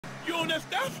You on that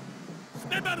stuff?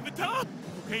 Snap out of it, Tom.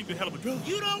 Cocaine's a hell of a drug.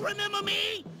 You don't remember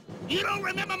me? You don't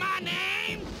remember my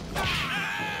name?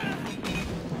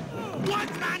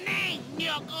 What's my name,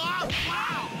 nigga?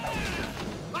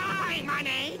 Ain't my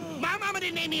name. My mama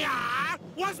didn't name me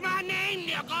What's my name,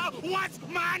 nigga? What's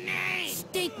my name?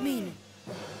 Stinkmeaner.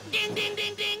 Ding, ding,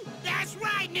 ding, ding. That's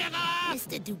right, nigga.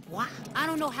 Mr. Dubois, I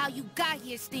don't know how you got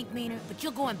here, Stinkmeaner, but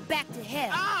you're going back to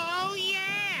hell. Oh, yeah.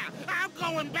 I'm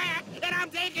going back, and I'm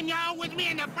taking y'all with me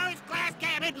in the first-class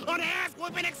cabin on the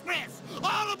Ass-Whooping Express.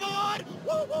 All aboard.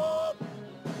 Woo-woo.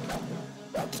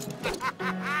 Now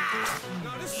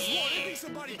this is what it is.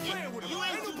 Somebody playing with him. You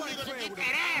ain't Nobody gonna playing get with him.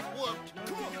 that ass whooped.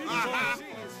 Come on,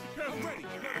 I'm ready.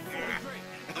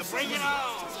 Bring it on.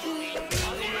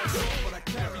 But I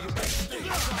carry it back stage. I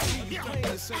plain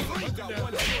and simple. I got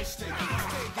one voice stick.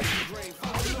 Stay against the grain.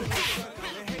 Follow the son.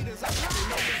 And haters, I got the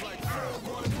numbers like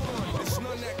 411. There's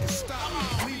none that can stop me.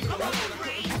 Leave it alone. I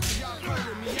couldn't get y'all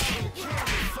calling me out on the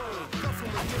camera phone. Come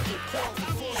from a different cloth.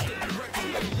 Forced to be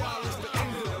reckoned. Y'all is the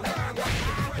end of the line.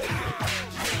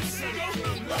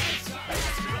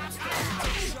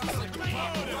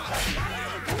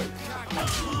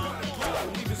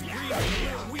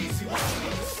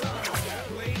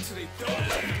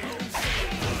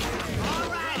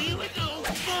 Alright, here we go.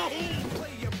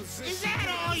 Is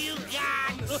that all you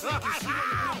got?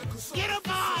 Get a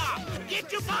bar!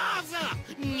 Get your bars up,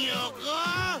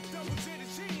 nigga!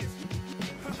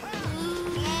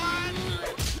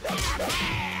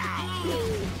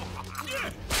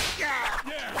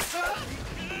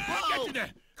 Get you there.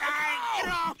 Get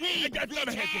off me, I got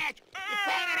another bitch head. ass!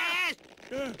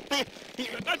 You fat ass!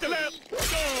 Not the lamp. No.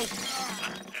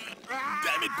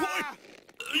 Damn it, boy.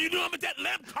 You know how much that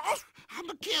lamp cost?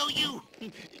 I'ma kill you!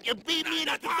 You beat me in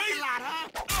the Not the parking face. lot, huh?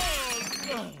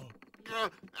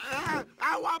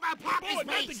 I want my Boy, pocket's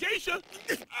not the face! geisha.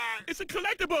 It's a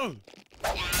collectible.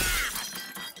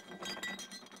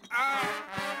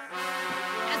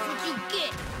 That's what you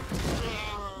get,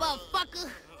 motherfucker.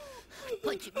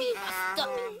 Put your meat in my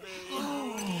stomach.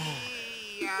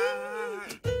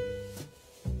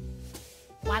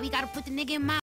 Why we gotta put the nigga in my